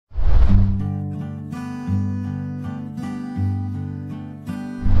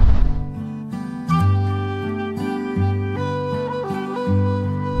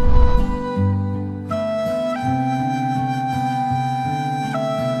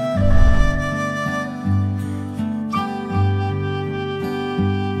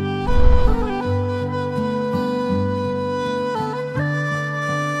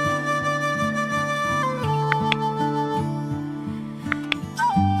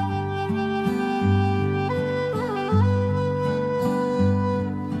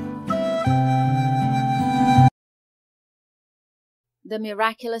The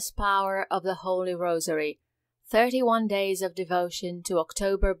miraculous power of the Holy Rosary. 31 days of devotion to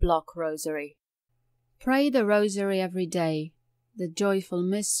October Block Rosary. Pray the Rosary every day. The joyful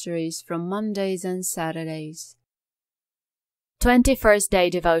mysteries from Mondays and Saturdays. 21st Day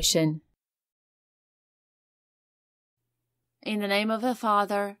Devotion. In the name of the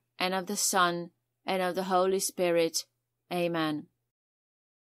Father, and of the Son, and of the Holy Spirit. Amen.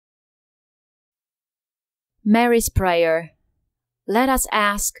 Mary's Prayer. Let us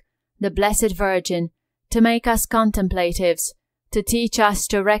ask the Blessed Virgin to make us contemplatives, to teach us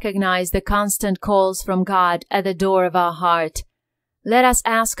to recognize the constant calls from God at the door of our heart. Let us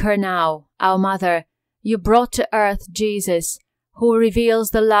ask her now, our Mother, you brought to earth Jesus, who reveals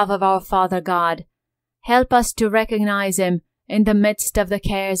the love of our Father God. Help us to recognize him in the midst of the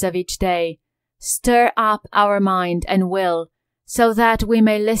cares of each day. Stir up our mind and will, so that we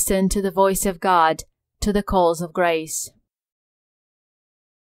may listen to the voice of God, to the calls of grace.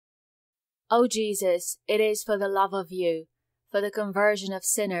 O Jesus, it is for the love of you, for the conversion of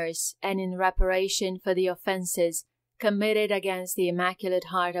sinners, and in reparation for the offences committed against the Immaculate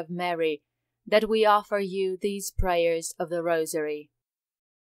Heart of Mary, that we offer you these prayers of the Rosary.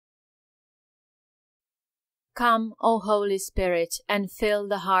 Come, O Holy Spirit, and fill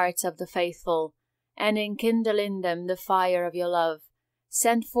the hearts of the faithful, and enkindle in them the fire of your love.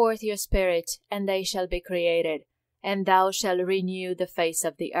 Send forth your Spirit, and they shall be created, and thou shalt renew the face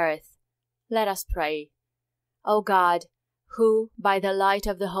of the earth. Let us pray. O God, who, by the light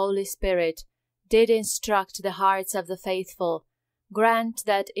of the Holy Spirit, did instruct the hearts of the faithful, grant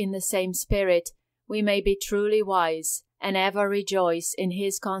that in the same Spirit we may be truly wise, and ever rejoice in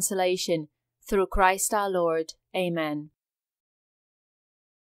his consolation, through Christ our Lord. Amen.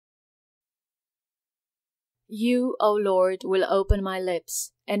 You, O Lord, will open my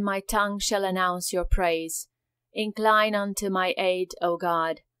lips, and my tongue shall announce your praise. Incline unto my aid, O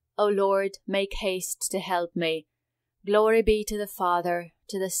God. O Lord, make haste to help me. Glory be to the Father,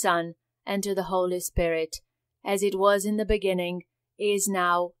 to the Son, and to the Holy Spirit, as it was in the beginning, is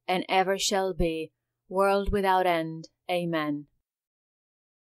now, and ever shall be, world without end. Amen.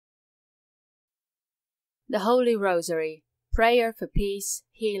 The Holy Rosary. Prayer for peace,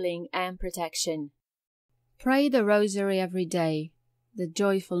 healing, and protection. Pray the Rosary every day. The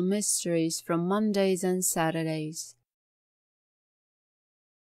joyful mysteries from Mondays and Saturdays.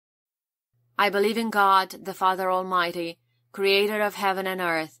 I believe in God, the Father Almighty, creator of heaven and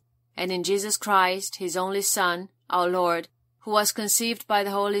earth, and in Jesus Christ, his only Son, our Lord, who was conceived by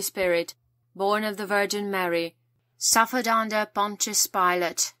the Holy Spirit, born of the Virgin Mary, suffered under Pontius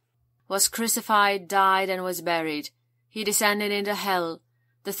Pilate, was crucified, died, and was buried. He descended into hell.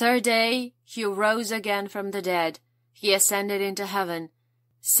 The third day he rose again from the dead. He ascended into heaven,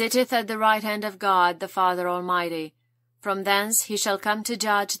 sitteth at the right hand of God, the Father Almighty. From thence he shall come to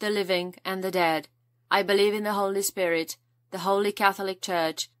judge the living and the dead. I believe in the Holy Spirit, the Holy Catholic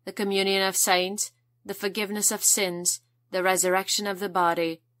Church, the communion of saints, the forgiveness of sins, the resurrection of the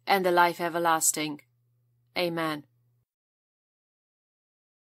body, and the life everlasting. Amen.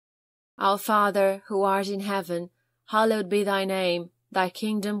 Our Father, who art in heaven, hallowed be thy name. Thy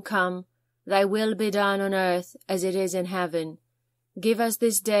kingdom come, thy will be done on earth as it is in heaven. Give us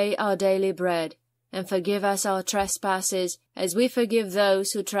this day our daily bread, and forgive us our trespasses, as we forgive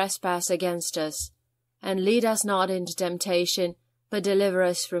those who trespass against us. And lead us not into temptation, but deliver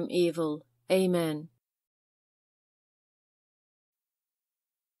us from evil. Amen.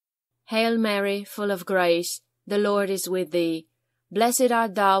 Hail Mary, full of grace, the Lord is with thee. Blessed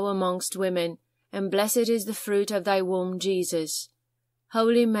art thou amongst women, and blessed is the fruit of thy womb, Jesus.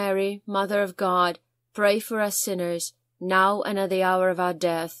 Holy Mary, Mother of God, pray for us sinners, now and at the hour of our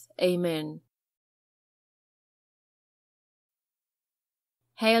death. Amen.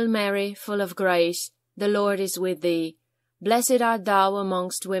 Hail Mary, full of grace, the Lord is with thee. Blessed art thou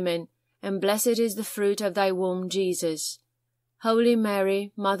amongst women, and blessed is the fruit of thy womb, Jesus. Holy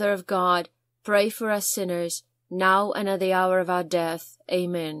Mary, Mother of God, pray for us sinners, now and at the hour of our death.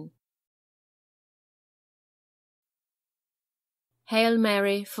 Amen. Hail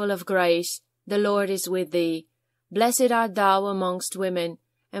Mary, full of grace, the Lord is with thee. Blessed art thou amongst women,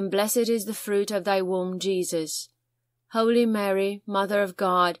 and blessed is the fruit of thy womb, Jesus. Holy Mary, Mother of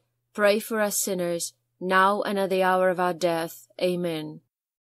God, pray for us sinners, now and at the hour of our death. Amen.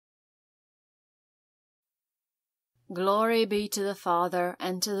 Glory be to the Father,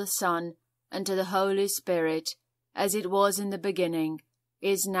 and to the Son, and to the Holy Spirit, as it was in the beginning,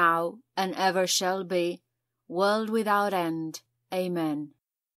 is now, and ever shall be, world without end. Amen.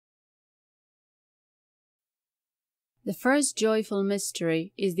 The first joyful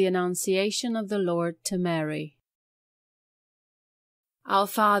mystery is the Annunciation of the Lord to Mary. Our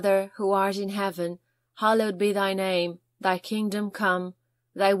Father, who art in heaven, hallowed be thy name. Thy kingdom come,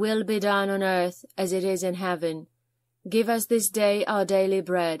 thy will be done on earth as it is in heaven. Give us this day our daily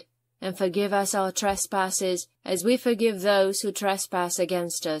bread, and forgive us our trespasses as we forgive those who trespass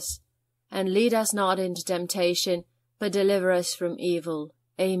against us. And lead us not into temptation, but deliver us from evil.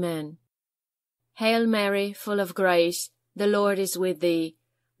 Amen. Hail Mary, full of grace, the Lord is with thee.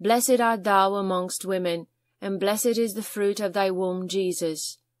 Blessed art thou amongst women, and blessed is the fruit of thy womb,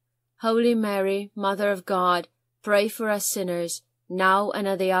 Jesus. Holy Mary, Mother of God, pray for us sinners, now and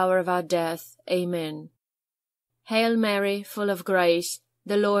at the hour of our death. Amen. Hail Mary, full of grace,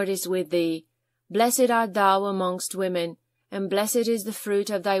 the Lord is with thee. Blessed art thou amongst women, and blessed is the fruit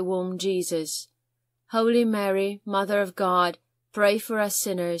of thy womb, Jesus. Holy Mary, Mother of God, pray for us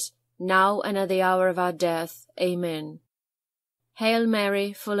sinners, now and at the hour of our death. Amen. Hail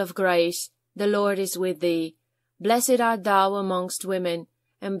Mary, full of grace, the Lord is with thee. Blessed art thou amongst women,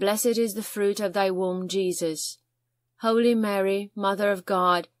 and blessed is the fruit of thy womb, Jesus. Holy Mary, Mother of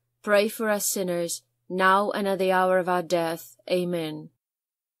God, pray for us sinners, now and at the hour of our death. Amen.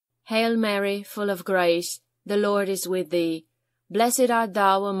 Hail Mary, full of grace, the Lord is with thee. Blessed art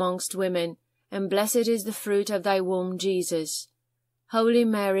thou amongst women, and blessed is the fruit of thy womb, Jesus. Holy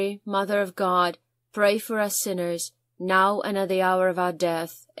Mary, Mother of God, pray for us sinners, now and at the hour of our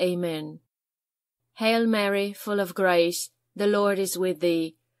death. Amen. Hail Mary, full of grace, the Lord is with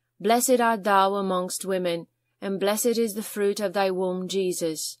thee. Blessed art thou amongst women, and blessed is the fruit of thy womb,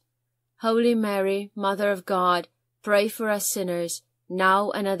 Jesus. Holy Mary, Mother of God, pray for us sinners,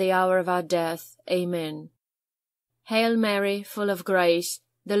 now and at the hour of our death. Amen. Hail Mary, full of grace,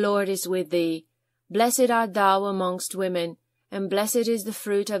 the Lord is with thee. Blessed art thou amongst women, and blessed is the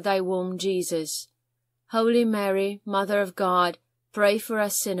fruit of thy womb, Jesus. Holy Mary, Mother of God, pray for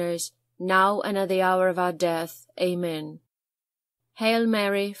us sinners, now and at the hour of our death. Amen. Hail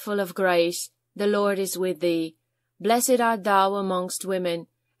Mary, full of grace, the Lord is with thee. Blessed art thou amongst women,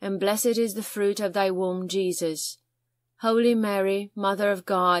 and blessed is the fruit of thy womb, Jesus. Holy Mary, Mother of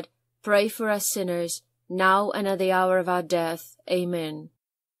God, pray for us sinners, now and at the hour of our death. Amen.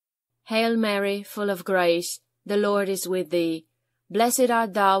 Hail Mary, full of grace, the Lord is with thee. Blessed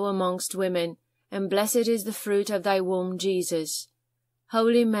art thou amongst women, and blessed is the fruit of thy womb, Jesus.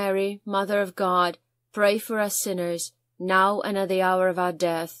 Holy Mary, Mother of God, pray for us sinners, now and at the hour of our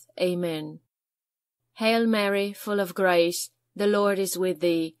death. Amen. Hail Mary, full of grace, the Lord is with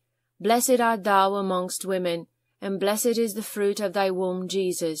thee. Blessed art thou amongst women, and blessed is the fruit of thy womb,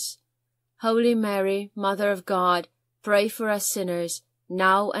 Jesus. Holy Mary, Mother of God, pray for us sinners,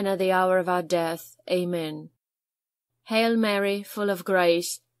 now and at the hour of our death. Amen. Hail Mary, full of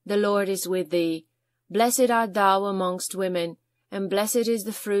grace, the Lord is with thee. Blessed art thou amongst women, and blessed is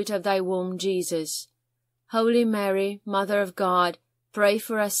the fruit of thy womb, Jesus. Holy Mary, Mother of God, pray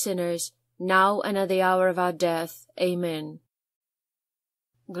for us sinners, now and at the hour of our death. Amen.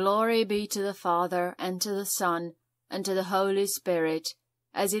 Glory be to the Father, and to the Son, and to the Holy Spirit,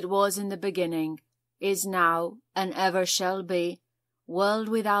 as it was in the beginning, is now, and ever shall be, world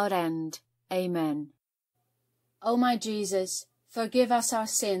without end. Amen. O my Jesus, forgive us our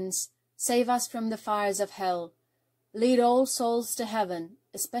sins, save us from the fires of hell. Lead all souls to heaven,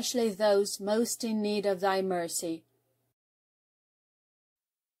 especially those most in need of thy mercy.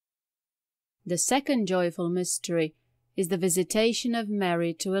 The second joyful mystery is the visitation of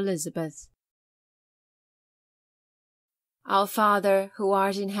Mary to Elizabeth. Our Father, who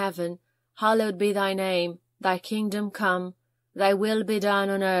art in heaven, hallowed be thy name. Thy kingdom come, thy will be done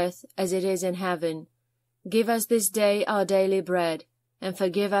on earth as it is in heaven. Give us this day our daily bread, and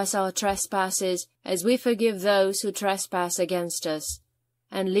forgive us our trespasses as we forgive those who trespass against us.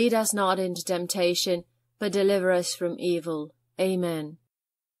 And lead us not into temptation, but deliver us from evil. Amen.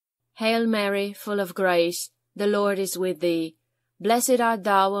 Hail Mary, full of grace, the Lord is with thee. Blessed art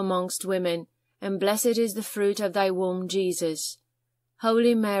thou amongst women, and blessed is the fruit of thy womb, Jesus.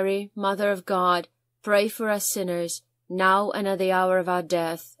 Holy Mary, Mother of God, pray for us sinners, now and at the hour of our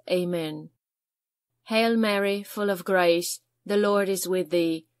death. Amen. Hail Mary, full of grace, the Lord is with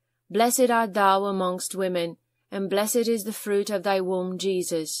thee. Blessed art thou amongst women, and blessed is the fruit of thy womb,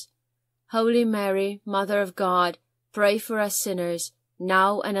 Jesus. Holy Mary, Mother of God, pray for us sinners,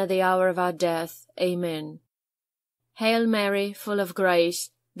 now and at the hour of our death. Amen. Hail Mary, full of grace,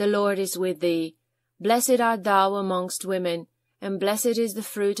 the Lord is with thee. Blessed art thou amongst women, and blessed is the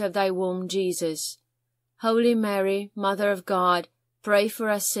fruit of thy womb, Jesus. Holy Mary, Mother of God, pray for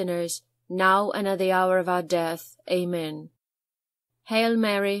us sinners, now and at the hour of our death. Amen. Hail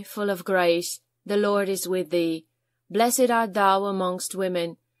Mary, full of grace, the Lord is with thee. Blessed art thou amongst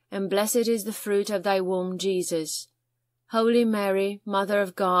women, and blessed is the fruit of thy womb, Jesus. Holy Mary, Mother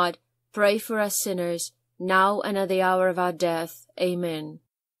of God, pray for us sinners, now and at the hour of our death. Amen.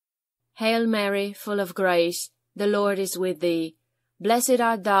 Hail Mary, full of grace, the Lord is with thee. Blessed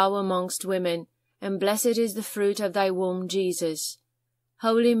art thou amongst women, and blessed is the fruit of thy womb, Jesus.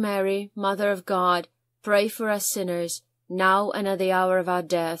 Holy Mary, Mother of God, pray for us sinners, now and at the hour of our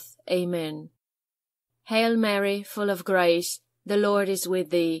death. Amen. Hail Mary, full of grace, the Lord is with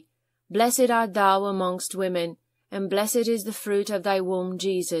thee. Blessed art thou amongst women, and blessed is the fruit of thy womb,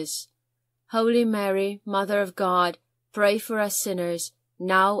 Jesus. Holy Mary, Mother of God, pray for us sinners,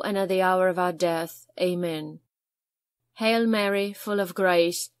 now and at the hour of our death. Amen. Hail Mary, full of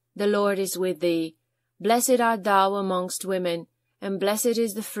grace, the Lord is with thee. Blessed art thou amongst women, and blessed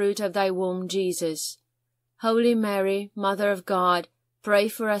is the fruit of thy womb, Jesus. Holy Mary, Mother of God, pray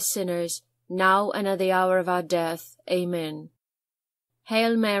for us sinners, now and at the hour of our death. Amen.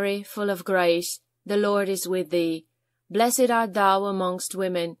 Hail Mary, full of grace, the Lord is with thee. Blessed art thou amongst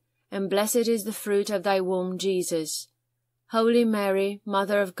women, and blessed is the fruit of thy womb, Jesus. Holy Mary,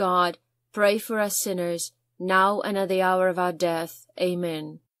 Mother of God, pray for us sinners, now and at the hour of our death.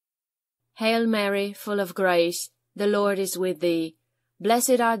 Amen. Hail Mary, full of grace, the Lord is with thee.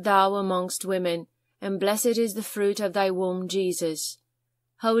 Blessed art thou amongst women, and blessed is the fruit of thy womb, Jesus.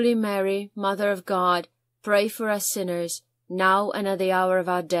 Holy Mary, Mother of God, pray for us sinners, now and at the hour of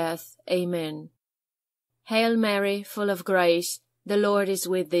our death. Amen. Hail Mary, full of grace, the Lord is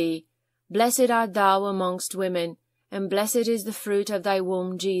with thee. Blessed art thou amongst women, and blessed is the fruit of thy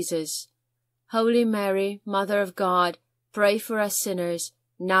womb, Jesus. Holy Mary, Mother of God, pray for us sinners,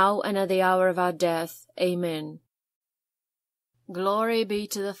 now and at the hour of our death. Amen. Glory be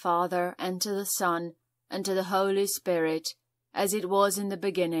to the Father, and to the Son, and to the Holy Spirit, as it was in the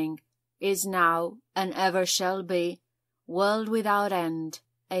beginning, is now, and ever shall be, world without end.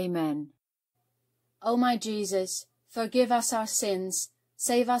 Amen. O my Jesus, forgive us our sins,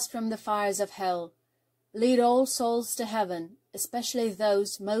 save us from the fires of hell. Lead all souls to heaven, especially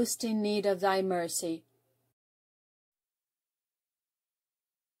those most in need of thy mercy.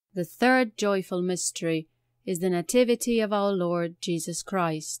 The third joyful mystery is the Nativity of our Lord Jesus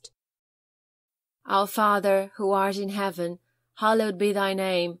Christ. Our Father, who art in heaven, hallowed be thy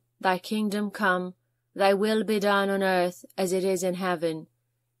name. Thy kingdom come, thy will be done on earth as it is in heaven.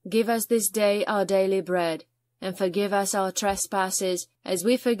 Give us this day our daily bread, and forgive us our trespasses, as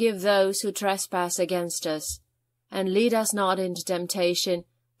we forgive those who trespass against us. And lead us not into temptation,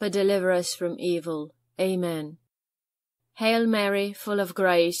 but deliver us from evil. Amen. Hail Mary, full of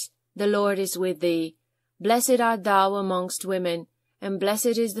grace, the Lord is with thee. Blessed art thou amongst women, and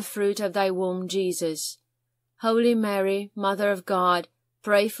blessed is the fruit of thy womb, Jesus. Holy Mary, Mother of God,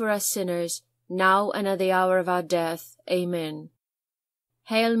 pray for us sinners, now and at the hour of our death. Amen.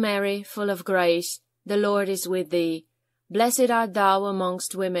 Hail Mary, full of grace, the Lord is with thee. Blessed art thou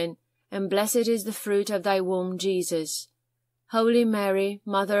amongst women, and blessed is the fruit of thy womb, Jesus. Holy Mary,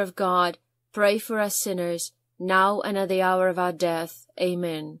 Mother of God, pray for us sinners, now and at the hour of our death.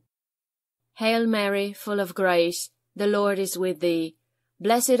 Amen. Hail Mary, full of grace, the Lord is with thee.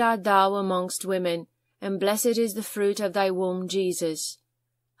 Blessed art thou amongst women, and blessed is the fruit of thy womb, Jesus.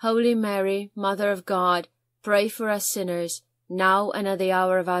 Holy Mary, Mother of God, pray for us sinners, now and at the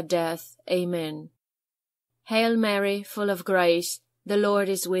hour of our death. Amen. Hail Mary, full of grace, the Lord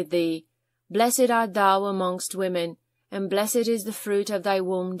is with thee. Blessed art thou amongst women, and blessed is the fruit of thy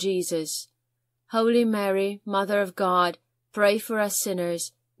womb, Jesus. Holy Mary, Mother of God, pray for us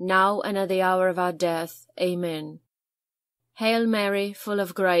sinners, now and at the hour of our death. Amen. Hail Mary, full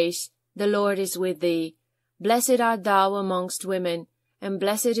of grace, the Lord is with thee. Blessed art thou amongst women, and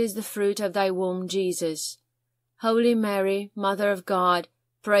blessed is the fruit of thy womb, Jesus. Holy Mary, Mother of God,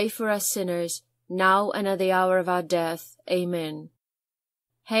 pray for us sinners, now and at the hour of our death. Amen.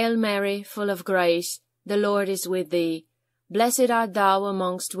 Hail Mary, full of grace, the Lord is with thee. Blessed art thou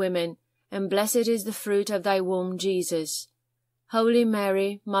amongst women, and blessed is the fruit of thy womb, Jesus. Holy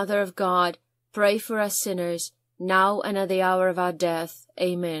Mary, Mother of God, pray for us sinners, now and at the hour of our death.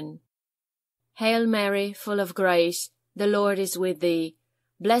 Amen. Hail Mary, full of grace, the Lord is with thee.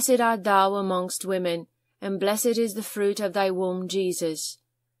 Blessed art thou amongst women, and blessed is the fruit of thy womb, Jesus.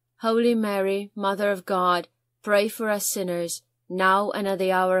 Holy Mary, Mother of God, pray for us sinners, now and at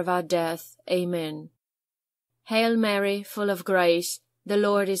the hour of our death. Amen. Hail Mary, full of grace, the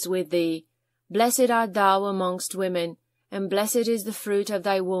Lord is with thee. Blessed art thou amongst women, and blessed is the fruit of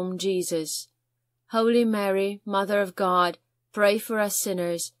thy womb, Jesus. Holy Mary, Mother of God, pray for us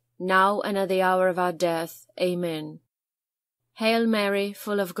sinners, now and at the hour of our death. Amen. Hail Mary,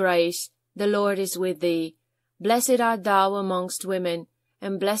 full of grace, the Lord is with thee. Blessed art thou amongst women,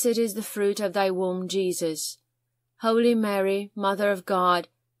 and blessed is the fruit of thy womb, Jesus. Holy Mary, Mother of God,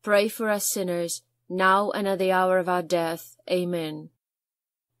 pray for us sinners, now and at the hour of our death. Amen.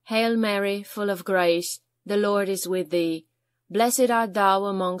 Hail Mary, full of grace, the Lord is with thee. Blessed art thou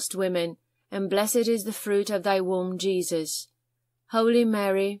amongst women, and blessed is the fruit of thy womb, Jesus. Holy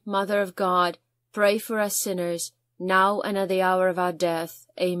Mary, Mother of God, pray for us sinners, now and at the hour of our death.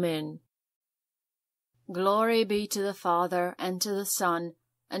 Amen. Glory be to the Father, and to the Son,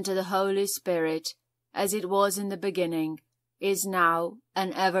 and to the Holy Spirit, as it was in the beginning, is now,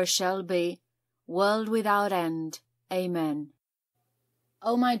 and ever shall be, world without end. Amen.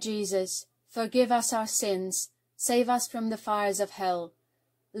 O my Jesus, forgive us our sins, save us from the fires of hell.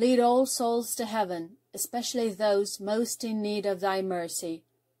 Lead all souls to heaven, especially those most in need of thy mercy.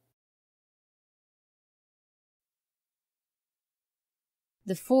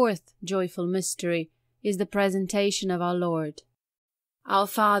 The fourth joyful mystery is the presentation of our Lord. Our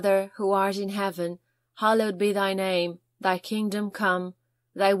Father, who art in heaven, hallowed be thy name. Thy kingdom come,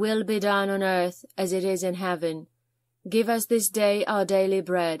 thy will be done on earth as it is in heaven. Give us this day our daily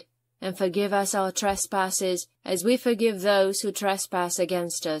bread, and forgive us our trespasses, as we forgive those who trespass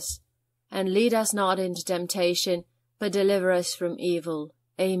against us. And lead us not into temptation, but deliver us from evil.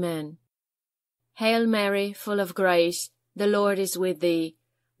 Amen. Hail Mary, full of grace, the Lord is with thee.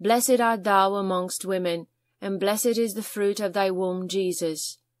 Blessed art thou amongst women, and blessed is the fruit of thy womb,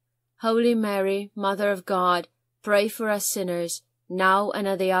 Jesus. Holy Mary, Mother of God, pray for us sinners, now and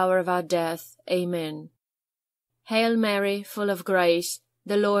at the hour of our death. Amen. Hail Mary, full of grace,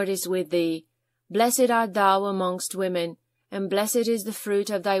 the Lord is with thee. Blessed art thou amongst women, and blessed is the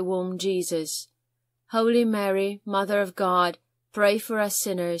fruit of thy womb, Jesus. Holy Mary, Mother of God, pray for us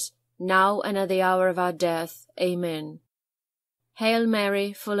sinners, now and at the hour of our death. Amen. Hail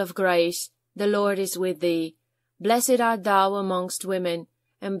Mary, full of grace, the Lord is with thee. Blessed art thou amongst women,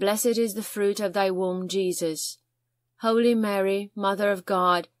 and blessed is the fruit of thy womb, Jesus. Holy Mary, Mother of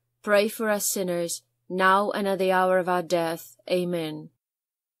God, pray for us sinners, now and at the hour of our death. Amen.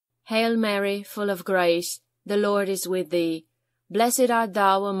 Hail Mary, full of grace, the Lord is with thee. Blessed art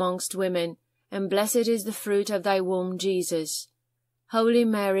thou amongst women, and blessed is the fruit of thy womb, Jesus. Holy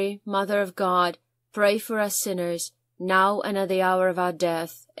Mary, Mother of God, pray for us sinners, now and at the hour of our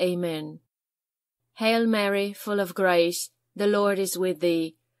death. Amen. Hail Mary, full of grace, the Lord is with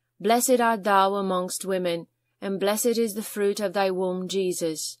thee. Blessed art thou amongst women, and blessed is the fruit of thy womb,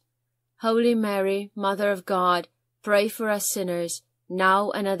 Jesus. Holy Mary, Mother of God, pray for us sinners,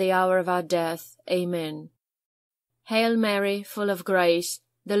 now and at the hour of our death. Amen. Hail Mary, full of grace,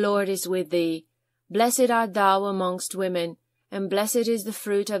 the Lord is with thee. Blessed art thou amongst women, and blessed is the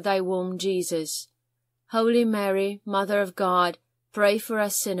fruit of thy womb, Jesus. Holy Mary, Mother of God, pray for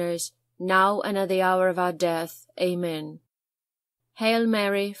us sinners, now and at the hour of our death. Amen. Hail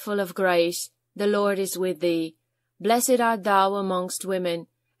Mary, full of grace, the Lord is with thee. Blessed art thou amongst women,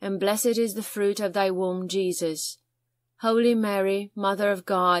 and blessed is the fruit of thy womb, Jesus. Holy Mary, Mother of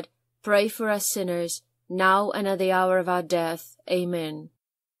God, pray for us sinners, now and at the hour of our death. Amen.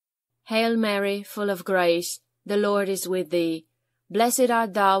 Hail Mary, full of grace, the Lord is with thee. Blessed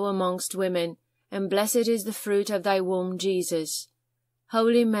art thou amongst women, and blessed is the fruit of thy womb, Jesus.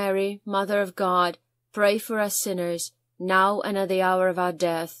 Holy Mary, Mother of God, pray for us sinners, now and at the hour of our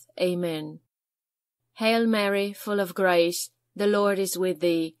death. Amen. Hail Mary, full of grace, the Lord is with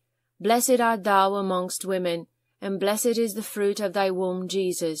thee. Blessed art thou amongst women, and blessed is the fruit of thy womb,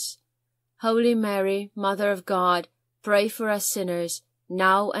 Jesus. Holy Mary, Mother of God, pray for us sinners,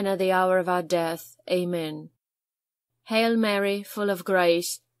 now and at the hour of our death. Amen. Hail Mary, full of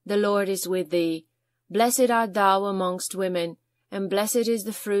grace, the Lord is with thee. Blessed art thou amongst women, and blessed is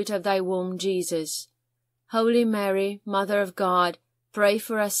the fruit of thy womb, Jesus. Holy Mary, Mother of God, pray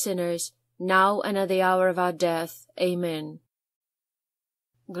for us sinners, now and at the hour of our death. Amen.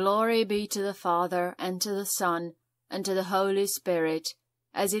 Glory be to the Father, and to the Son, and to the Holy Spirit,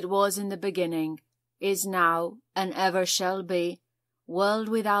 as it was in the beginning, is now, and ever shall be, world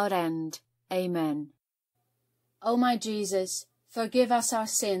without end. Amen. O my Jesus, forgive us our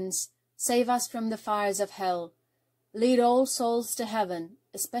sins, save us from the fires of hell. Lead all souls to heaven,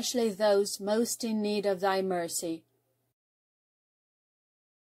 especially those most in need of thy mercy.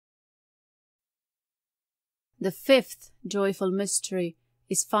 The fifth joyful mystery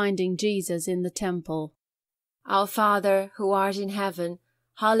is finding Jesus in the temple. Our Father, who art in heaven,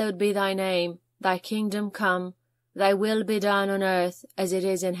 hallowed be thy name. Thy kingdom come, thy will be done on earth as it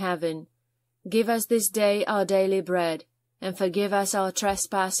is in heaven. Give us this day our daily bread, and forgive us our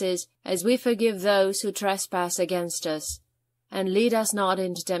trespasses, as we forgive those who trespass against us. And lead us not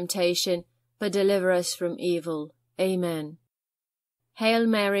into temptation, but deliver us from evil. Amen. Hail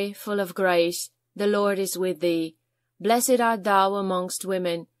Mary, full of grace, the Lord is with thee. Blessed art thou amongst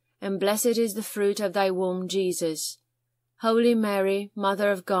women, and blessed is the fruit of thy womb, Jesus. Holy Mary,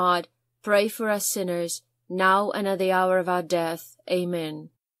 Mother of God, pray for us sinners, now and at the hour of our death. Amen.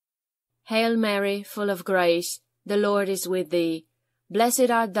 Hail Mary, full of grace, the Lord is with thee.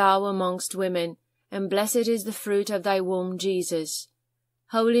 Blessed art thou amongst women, and blessed is the fruit of thy womb, Jesus.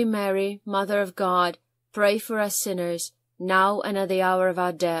 Holy Mary, Mother of God, pray for us sinners, now and at the hour of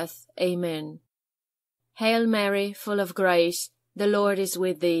our death. Amen. Hail Mary, full of grace, the Lord is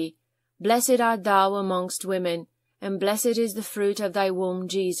with thee. Blessed art thou amongst women, and blessed is the fruit of thy womb,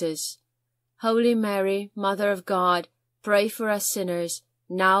 Jesus. Holy Mary, Mother of God, pray for us sinners,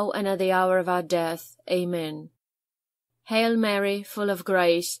 now and at the hour of our death. Amen. Hail Mary, full of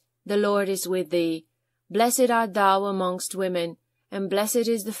grace, the Lord is with thee. Blessed art thou amongst women, and blessed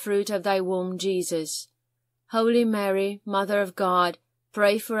is the fruit of thy womb, Jesus. Holy Mary, Mother of God,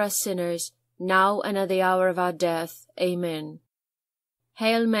 pray for us sinners, now and at the hour of our death. Amen.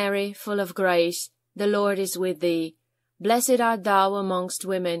 Hail Mary, full of grace, the Lord is with thee. Blessed art thou amongst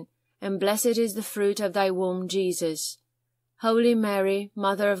women, and blessed is the fruit of thy womb, Jesus. Holy Mary,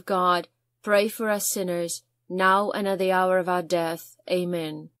 Mother of God, pray for us sinners, now and at the hour of our death.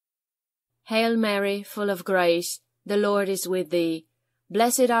 Amen. Hail Mary, full of grace, the Lord is with thee.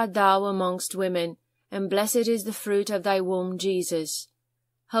 Blessed art thou amongst women, and blessed is the fruit of thy womb, Jesus.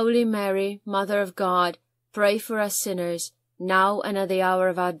 Holy Mary, Mother of God, pray for us sinners, now and at the hour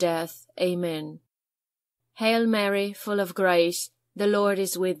of our death. Amen. Hail Mary, full of grace, the Lord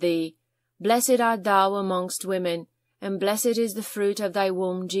is with thee. Blessed art thou amongst women, and blessed is the fruit of thy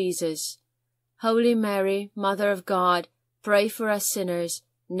womb, Jesus. Holy Mary, Mother of God, pray for us sinners,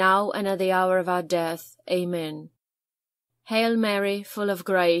 now and at the hour of our death. Amen. Hail Mary, full of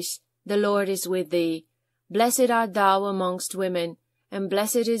grace, the Lord is with thee. Blessed art thou amongst women, and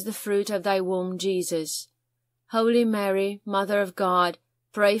blessed is the fruit of thy womb, Jesus. Holy Mary, Mother of God,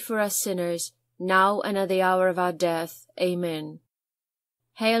 pray for us sinners, now and at the hour of our death. Amen.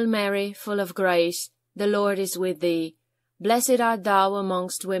 Hail Mary, full of grace, the Lord is with thee. Blessed art thou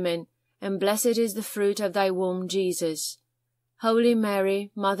amongst women, and blessed is the fruit of thy womb, Jesus. Holy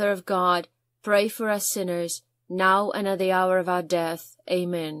Mary, Mother of God, pray for us sinners, now and at the hour of our death.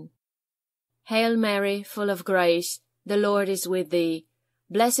 Amen. Hail Mary, full of grace, the Lord is with thee.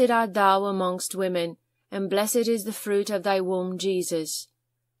 Blessed art thou amongst women, and blessed is the fruit of thy womb, Jesus.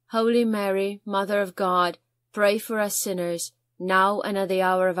 Holy Mary, Mother of God, pray for us sinners, now and at the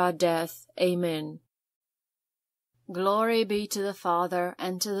hour of our death. Amen. Glory be to the Father,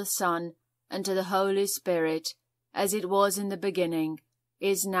 and to the Son, and to the Holy Spirit, as it was in the beginning,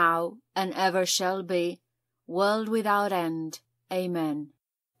 is now, and ever shall be, world without end. Amen.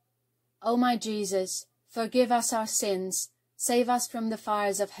 O my Jesus, forgive us our sins, save us from the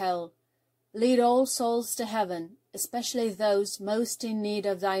fires of hell. Lead all souls to heaven, especially those most in need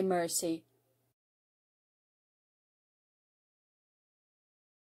of thy mercy.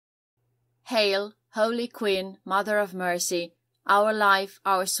 Hail, Holy Queen, Mother of Mercy, our life,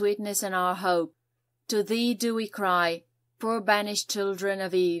 our sweetness, and our hope. To thee do we cry, poor banished children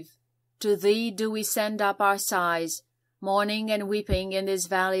of Eve. To thee do we send up our sighs, mourning and weeping in this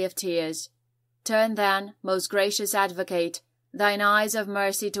valley of tears. Turn then, most gracious Advocate, thine eyes of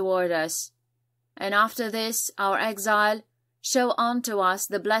mercy toward us, and after this our exile, show unto us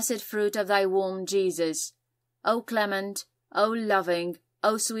the blessed fruit of thy womb, Jesus. O clement, O loving,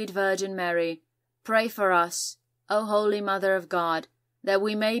 O sweet Virgin Mary, pray for us, O Holy Mother of God, that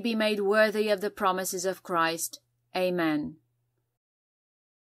we may be made worthy of the promises of Christ. Amen.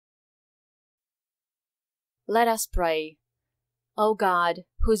 Let us pray. O God,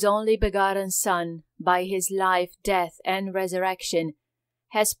 whose only begotten Son, by his life, death, and resurrection,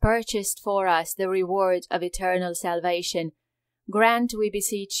 has purchased for us the reward of eternal salvation, grant, we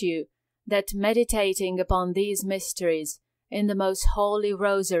beseech you, that meditating upon these mysteries in the most holy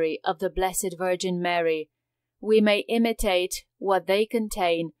Rosary of the Blessed Virgin Mary, we may imitate what they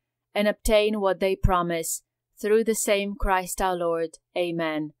contain and obtain what they promise, through the same Christ our Lord.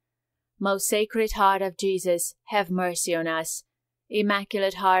 Amen. Most Sacred Heart of Jesus, have mercy on us.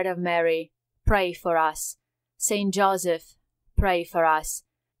 Immaculate Heart of Mary, pray for us. Saint Joseph, pray for us.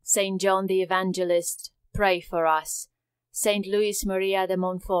 Saint John the Evangelist, pray for us. Saint Louis Maria de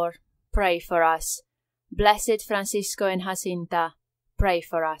Montfort, pray for us. Blessed Francisco and Jacinta, pray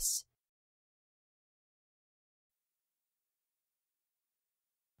for us.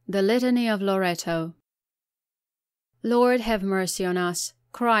 The Litany of Loreto. Lord, have mercy on us.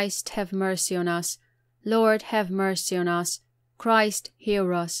 Christ, have mercy on us. Lord, have mercy on us. Christ,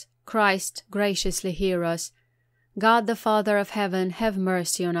 hear us. Christ, graciously hear us. God the Father of heaven, have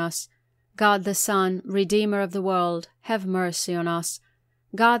mercy on us. God the Son, Redeemer of the world, have mercy on us.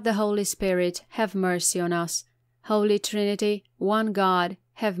 God the Holy Spirit, have mercy on us. Holy Trinity, one God,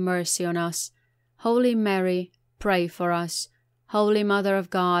 have mercy on us. Holy Mary, pray for us. Holy Mother of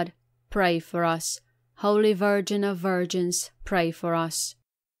God, pray for us. Holy Virgin of Virgins, pray for us.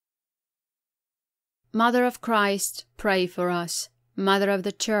 Mother of Christ, pray for us. Mother of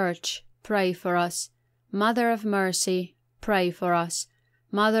the Church, pray for us. Mother of Mercy, pray for us.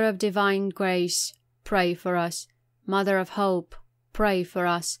 Mother of Divine Grace, pray for us. Mother of Hope, pray for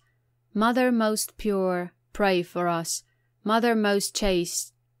us. Mother most pure, pray for us. Mother most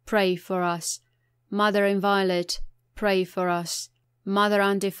chaste, pray for us. Mother inviolate, pray for us. Mother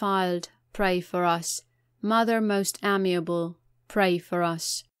undefiled, pray for us. Mother most amiable, pray for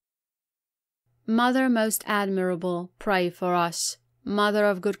us. Mother most admirable, pray for us. Mother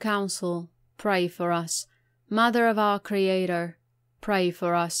of good counsel, pray for us. Mother of our Creator, pray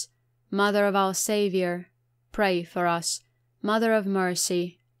for us. Mother of our Saviour, pray for us. Mother of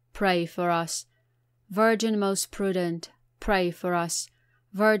mercy, pray for us. Virgin most prudent, pray for us.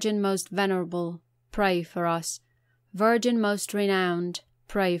 Virgin most venerable, pray for us. Virgin most renowned,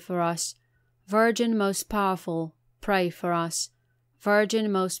 pray for us. Virgin most powerful, pray for us.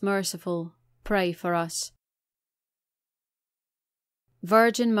 Virgin most merciful, pray for us.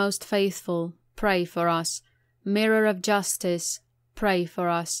 Virgin most faithful, pray for us. Mirror of justice, pray for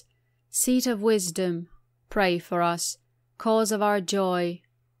us. Seat of wisdom, pray for us. Cause of our joy,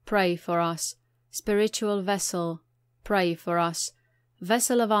 pray for us. Spiritual vessel, pray for us.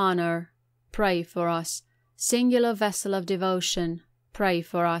 Vessel of honor, pray for us. Singular vessel of devotion, pray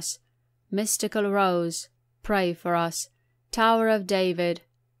for us. Mystical rose, pray for us. Tower of David,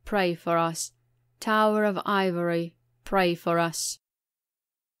 pray for us. Tower of ivory, pray for us.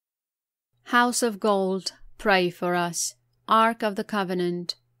 House of gold, pray for us. Ark of the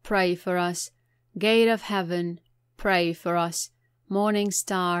covenant, pray for us. Gate of heaven, pray for us. Morning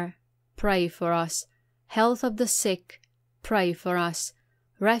star, pray for us. Health of the sick, pray for us.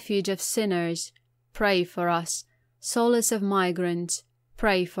 Refuge of sinners, pray for us. Solace of migrants,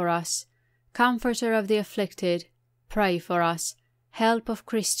 pray for us. Comforter of the afflicted, pray for us. Help of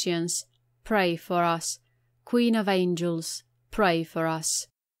Christians, pray for us. Queen of angels, pray for us.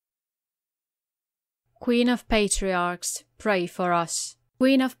 Queen of patriarchs, pray for us.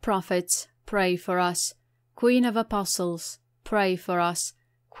 Queen of prophets, pray for us. Queen of apostles, pray for us.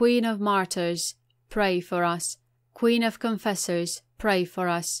 Queen of martyrs, pray for us. Queen of confessors, pray for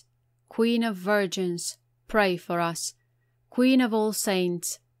us. Queen of virgins, pray for us. Queen of all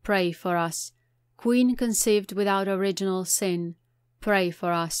saints, pray for us. Queen conceived without original sin, pray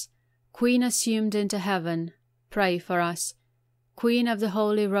for us. Queen assumed into heaven, pray for us. Queen of the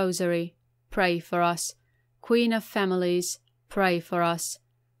Holy Rosary, pray for us. Queen of families, pray for us.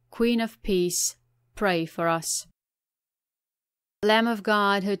 Queen of peace, pray for us. Lamb of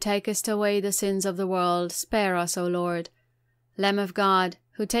God, who takest away the sins of the world, spare us, O Lord. Lamb of God,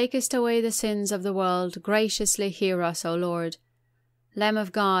 who takest away the sins of the world, graciously hear us, O Lord. Lamb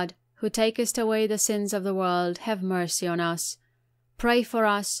of God, who takest away the sins of the world, have mercy on us. Pray for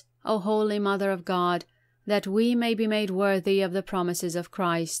us, O Holy Mother of God, that we may be made worthy of the promises of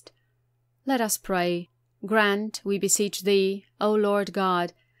Christ. Let us pray. Grant, we beseech Thee, O Lord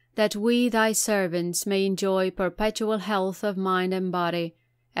God, that we, Thy servants, may enjoy perpetual health of mind and body,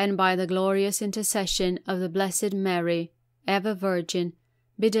 and by the glorious intercession of the Blessed Mary, ever Virgin,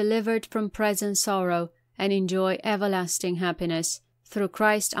 be delivered from present sorrow, and enjoy everlasting happiness. Through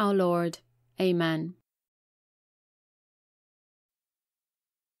Christ our Lord. Amen.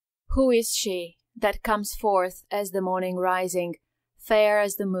 Who is she that comes forth as the morning rising, fair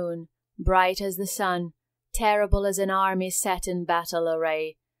as the moon, bright as the sun, terrible as an army set in battle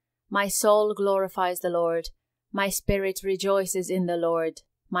array? My soul glorifies the Lord. My spirit rejoices in the Lord,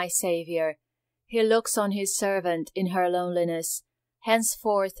 my Saviour. He looks on his servant in her loneliness.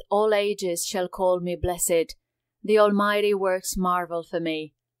 Henceforth all ages shall call me blessed. The Almighty works marvel for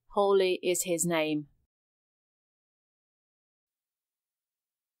me. Holy is his name.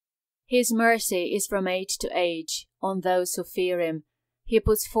 His mercy is from age to age on those who fear him. He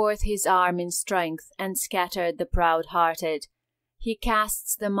puts forth his arm in strength and scattered the proud-hearted. He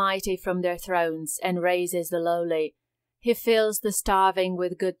casts the mighty from their thrones and raises the lowly. He fills the starving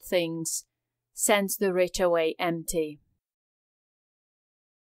with good things, sends the rich away empty.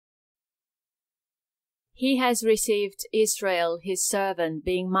 He has received Israel his servant,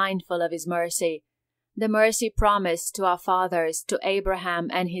 being mindful of his mercy, the mercy promised to our fathers, to Abraham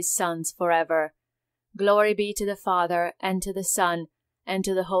and his sons forever. Glory be to the Father, and to the Son, and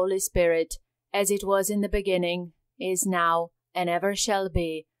to the Holy Spirit, as it was in the beginning, is now, and ever shall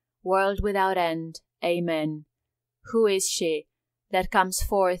be, world without end. Amen. Who is she that comes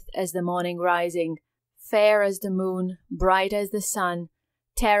forth as the morning rising, fair as the moon, bright as the sun,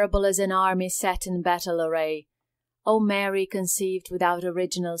 terrible as an army set in battle array? O Mary, conceived without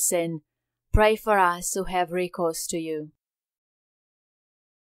original sin, pray for us who have recourse to you.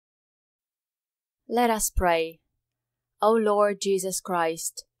 Let us pray. O Lord Jesus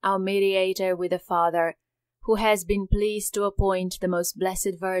Christ, our mediator with the Father, who has been pleased to appoint the most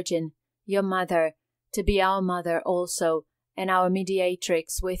blessed Virgin, your mother, to be our mother also, and our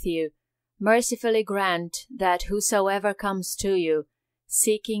mediatrix with you, mercifully grant that whosoever comes to you,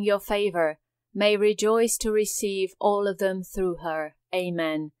 seeking your favor, may rejoice to receive all of them through her.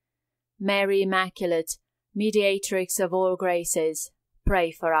 Amen. Mary Immaculate, mediatrix of all graces,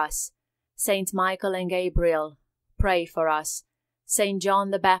 pray for us. Saints Michael and Gabriel, pray for us. Saint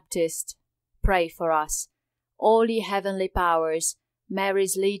John the Baptist, pray for us. All ye heavenly powers,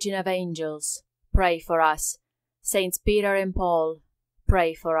 Mary's legion of angels, pray for us. Saints Peter and Paul,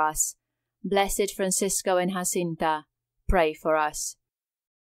 pray for us. Blessed Francisco and Jacinta, pray for us.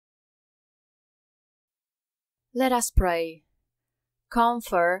 Let us pray.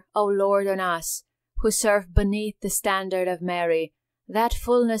 Confer, O Lord, on us, who serve beneath the standard of Mary, that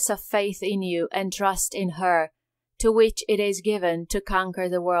fullness of faith in you and trust in her, to which it is given to conquer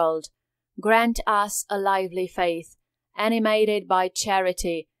the world. Grant us a lively faith, animated by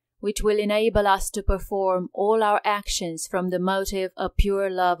charity, which will enable us to perform all our actions from the motive of pure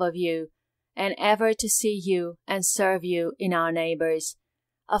love of you, and ever to see you and serve you in our neighbors.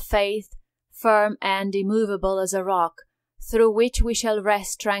 A faith, firm and immovable as a rock, through which we shall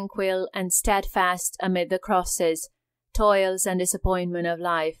rest tranquil and steadfast amid the crosses, toils and disappointment of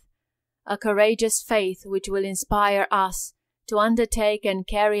life. A courageous faith which will inspire us to undertake and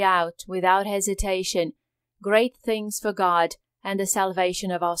carry out without hesitation great things for God and the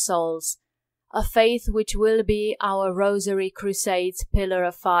salvation of our souls. A faith which will be our Rosary Crusade's pillar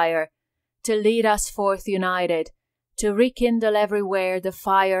of fire, to lead us forth united, to rekindle everywhere the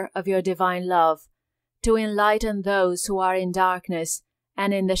fire of your divine love, to enlighten those who are in darkness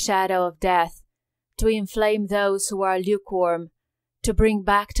and in the shadow of death, to inflame those who are lukewarm, to bring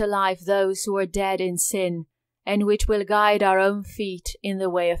back to life those who are dead in sin, and which will guide our own feet in the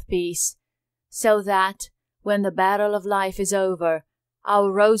way of peace, so that, when the battle of life is over,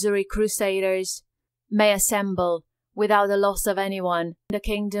 our Rosary Crusaders may assemble, without the loss of anyone, in the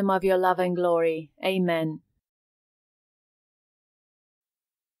kingdom of your love and glory. Amen.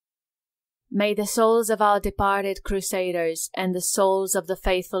 May the souls of our departed Crusaders and the souls of the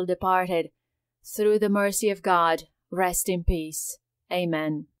faithful departed, through the mercy of God, rest in peace.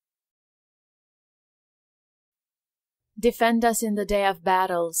 Amen. Defend us in the day of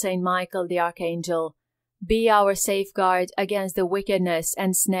battle, Saint Michael the Archangel. Be our safeguard against the wickedness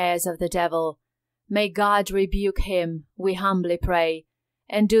and snares of the devil. May God rebuke him, we humbly pray.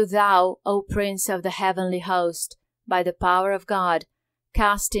 And do thou, O Prince of the heavenly host, by the power of God,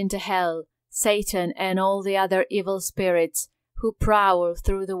 cast into hell Satan and all the other evil spirits who prowl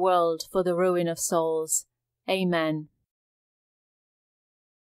through the world for the ruin of souls. Amen.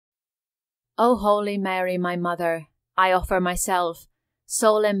 O Holy Mary, my Mother, I offer myself,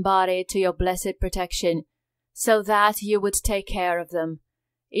 soul and body, to your blessed protection, so that you would take care of them.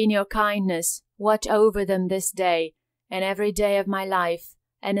 In your kindness, watch over them this day and every day of my life,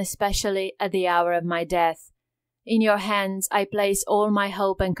 and especially at the hour of my death. In your hands I place all my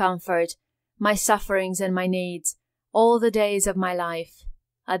hope and comfort, my sufferings and my needs, all the days of my life.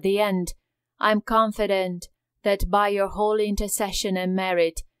 At the end, I am confident that by your holy intercession and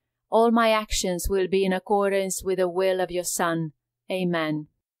merit, all my actions will be in accordance with the will of your Son. Amen.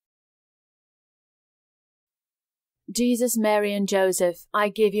 Jesus, Mary, and Joseph, I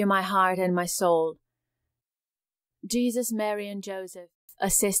give you my heart and my soul. Jesus, Mary, and Joseph,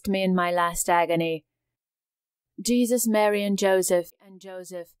 assist me in my last agony. Jesus, Mary, and Joseph,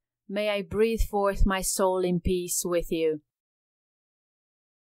 may I breathe forth my soul in peace with you.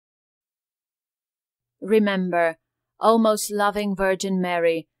 Remember, O most loving Virgin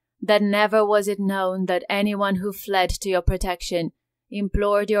Mary, that never was it known that anyone who fled to your protection,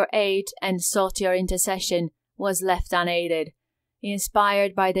 implored your aid, and sought your intercession was left unaided.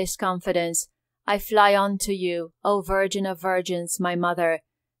 Inspired by this confidence, I fly on to you, O Virgin of Virgins, my Mother.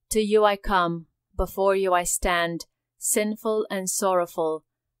 To you I come, before you I stand, sinful and sorrowful.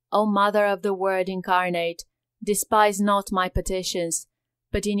 O Mother of the Word incarnate, despise not my petitions,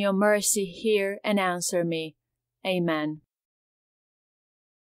 but in your mercy hear and answer me. Amen.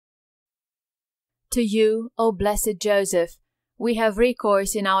 To you, O blessed Joseph, we have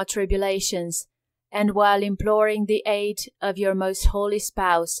recourse in our tribulations, and while imploring the aid of your most holy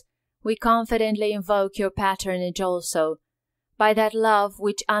spouse, we confidently invoke your patronage also. By that love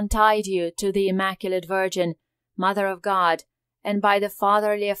which untied you to the Immaculate Virgin, Mother of God, and by the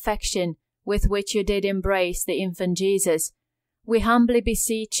fatherly affection with which you did embrace the infant Jesus, we humbly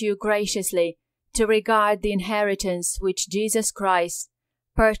beseech you graciously to regard the inheritance which Jesus Christ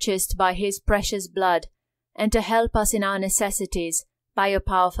purchased by his precious blood, and to help us in our necessities by your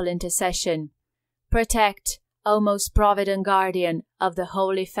powerful intercession. Protect, O most provident guardian of the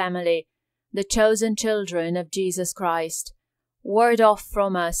Holy Family, the chosen children of Jesus Christ. Ward off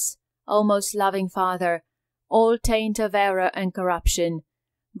from us, O most loving Father, all taint of error and corruption.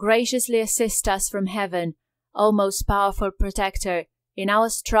 Graciously assist us from heaven, O most powerful Protector, in our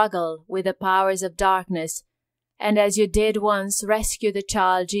struggle with the powers of darkness, and as you did once rescue the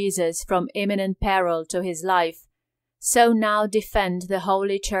child Jesus from imminent peril to his life, so now defend the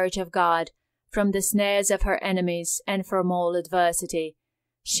Holy Church of God from the snares of her enemies and from all adversity.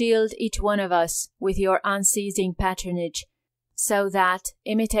 Shield each one of us with your unceasing patronage, so that,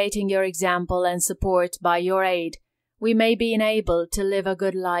 imitating your example and support by your aid, we may be enabled to live a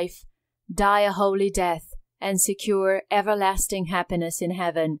good life, die a holy death, and secure everlasting happiness in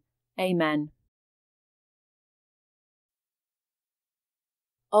heaven. Amen.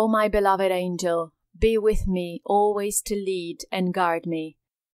 O my beloved angel, be with me always to lead and guard me.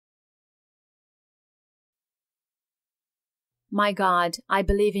 My God, I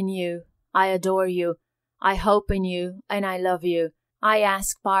believe in you, I adore you, I hope in you, and I love you. I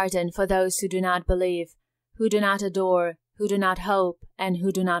ask pardon for those who do not believe, who do not adore, who do not hope, and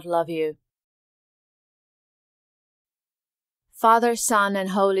who do not love you. Father, Son, and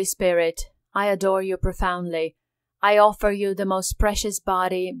Holy Spirit, I adore you profoundly. I offer you the most precious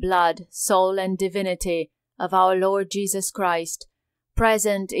body, blood, soul, and divinity of our Lord Jesus Christ,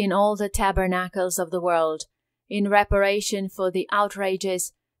 present in all the tabernacles of the world, in reparation for the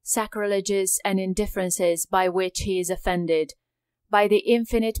outrages, sacrileges, and indifferences by which he is offended. By the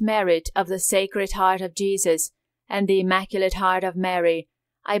infinite merit of the Sacred Heart of Jesus and the Immaculate Heart of Mary,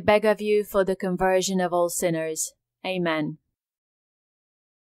 I beg of you for the conversion of all sinners. Amen.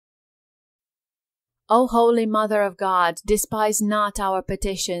 O Holy Mother of God, despise not our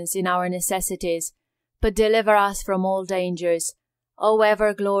petitions in our necessities, but deliver us from all dangers. O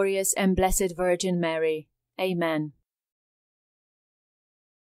ever glorious and blessed Virgin Mary. Amen.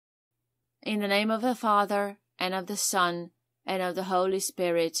 In the name of the Father, and of the Son, and of the Holy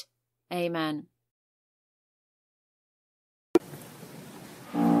Spirit. Amen.